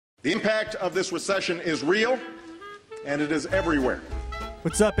The impact of this recession is real, and it is everywhere.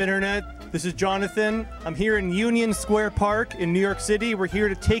 What's up, Internet? This is Jonathan. I'm here in Union Square Park in New York City. We're here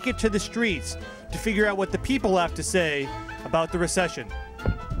to take it to the streets to figure out what the people have to say about the recession.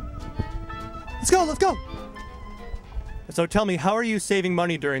 Let's go, let's go! So tell me, how are you saving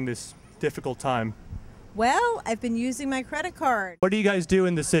money during this difficult time? Well, I've been using my credit card. What do you guys do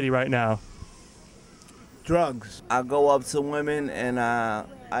in the city right now? Drugs. I go up to women and I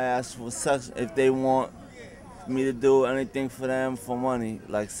ask for sex if they want me to do anything for them for money,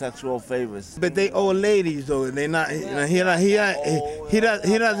 like sexual favors. But they old ladies though. They not. He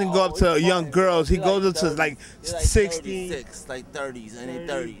doesn't go up to young girls. He goes up to like 60, 36, like 30s,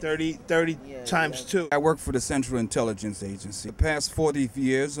 any 30 times two. I work for the Central Intelligence Agency. The past 40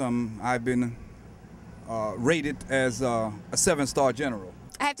 years, I've been rated as a 7-star general.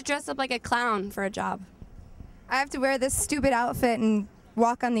 I have to dress up like a clown for a job. I have to wear this stupid outfit and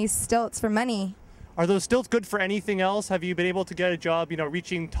walk on these stilts for money. Are those stilts good for anything else? Have you been able to get a job,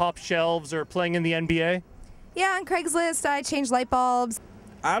 reaching top shelves or playing in the NBA? Yeah, on Craigslist, I change light bulbs.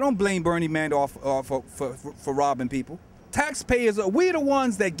 I don't blame Bernie Madoff for robbing people. Taxpayers, we're the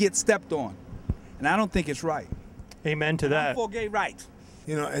ones that get stepped on. And I don't think it's right. Amen to that. I'm for gay rights.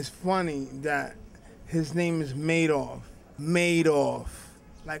 It's funny that his name is Madoff. Madoff.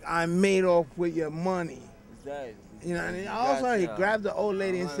 Like, I'm made off with your money. And also he grabbed the old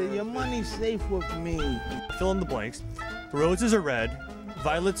lady and said, your money's safe with me. Fill in the blanks. Roses are red,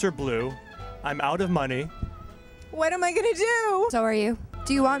 violets are blue, I'm out of money. What am I gonna do? So are you.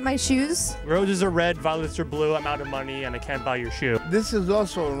 Do you want my shoes? Roses are red, violets are blue, I'm out of money, and I can't buy your shoe. This is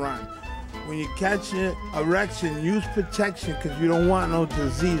also a rhyme. When you catch an erection, use protection because you don't want no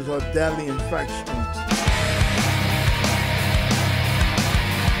disease or deadly infections.